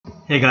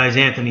Hey guys,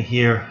 Anthony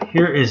here.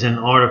 Here is an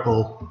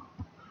article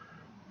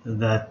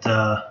that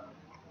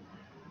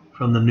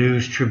from the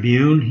News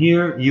Tribune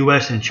here.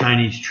 U.S. and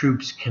Chinese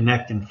troops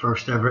connect in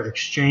first ever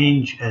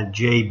exchange at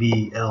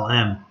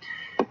JBLM.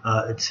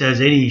 It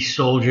says 80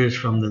 soldiers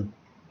from the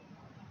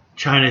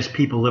China's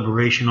People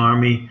Liberation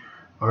Army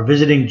are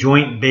visiting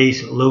Joint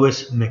Base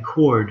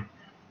Lewis-McChord.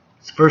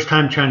 It's the first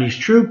time Chinese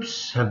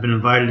troops have been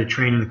invited to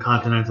train in the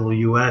continental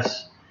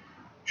U.S.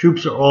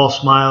 Troops are all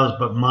smiles,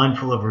 but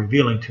mindful of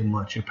revealing too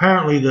much.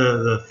 Apparently,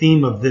 the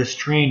theme of this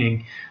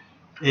training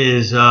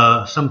is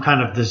some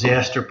kind of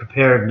disaster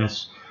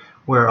preparedness,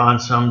 where on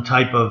some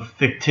type of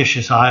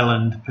fictitious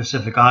island,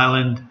 Pacific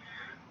Island,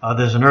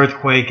 there's an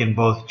earthquake, and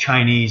both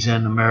Chinese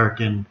and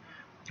American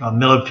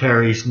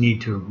militaries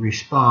need to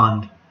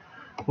respond.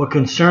 What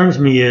concerns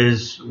me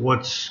is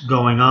what's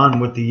going on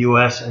with the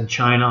U.S. and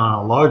China on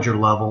a larger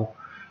level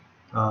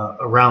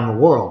around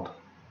the world.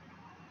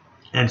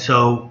 And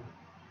so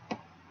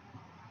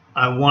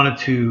I wanted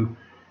to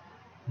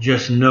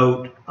just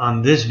note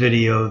on this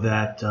video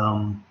that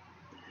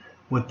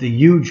with the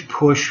huge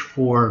push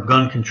for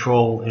gun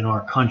control in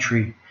our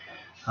country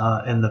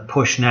and the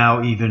push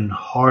now even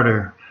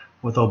harder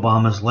with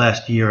Obama's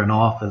last year in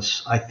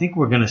office, I think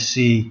we're going to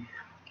see,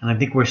 and I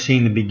think we're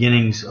seeing the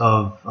beginnings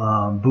of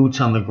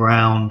boots on the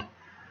ground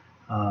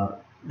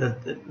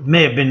that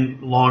may have been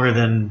longer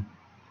than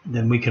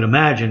we could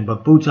imagine,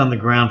 but boots on the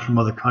ground from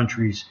other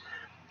countries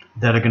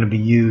that are going to be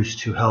used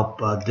to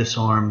help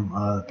disarm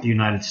the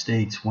United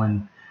States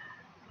when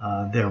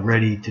they're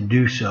ready to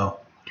do so.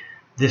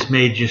 This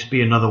may just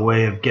be another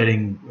way of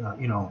getting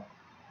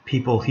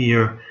people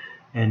here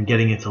and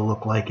getting it to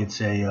look like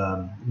it's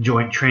a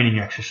joint training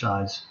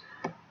exercise.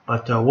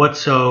 But what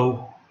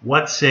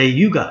say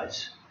you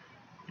guys?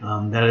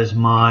 That is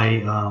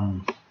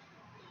my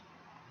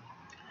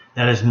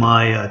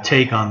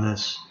take on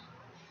this.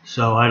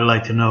 So I'd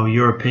like to know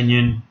your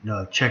opinion.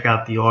 Check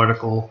out the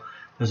article.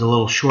 There's a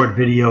little short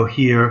video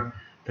here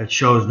that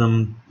shows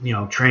them,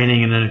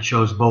 training, and then it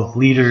shows both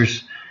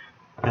leaders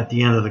at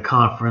the end of the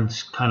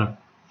conference kind of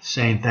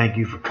saying thank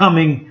you for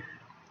coming,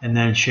 and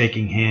then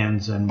shaking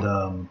hands, and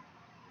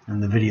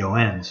the video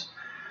ends.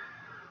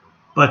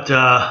 But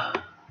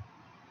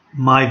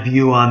my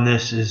view on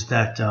this is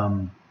that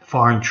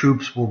foreign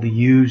troops will be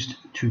used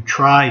to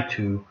try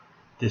to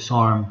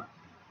disarm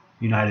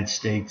United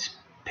States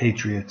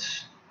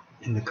patriots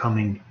in the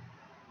coming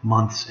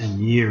months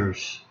and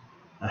years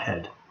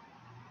ahead.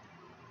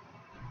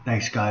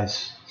 Thanks,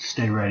 guys.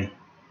 Stay ready.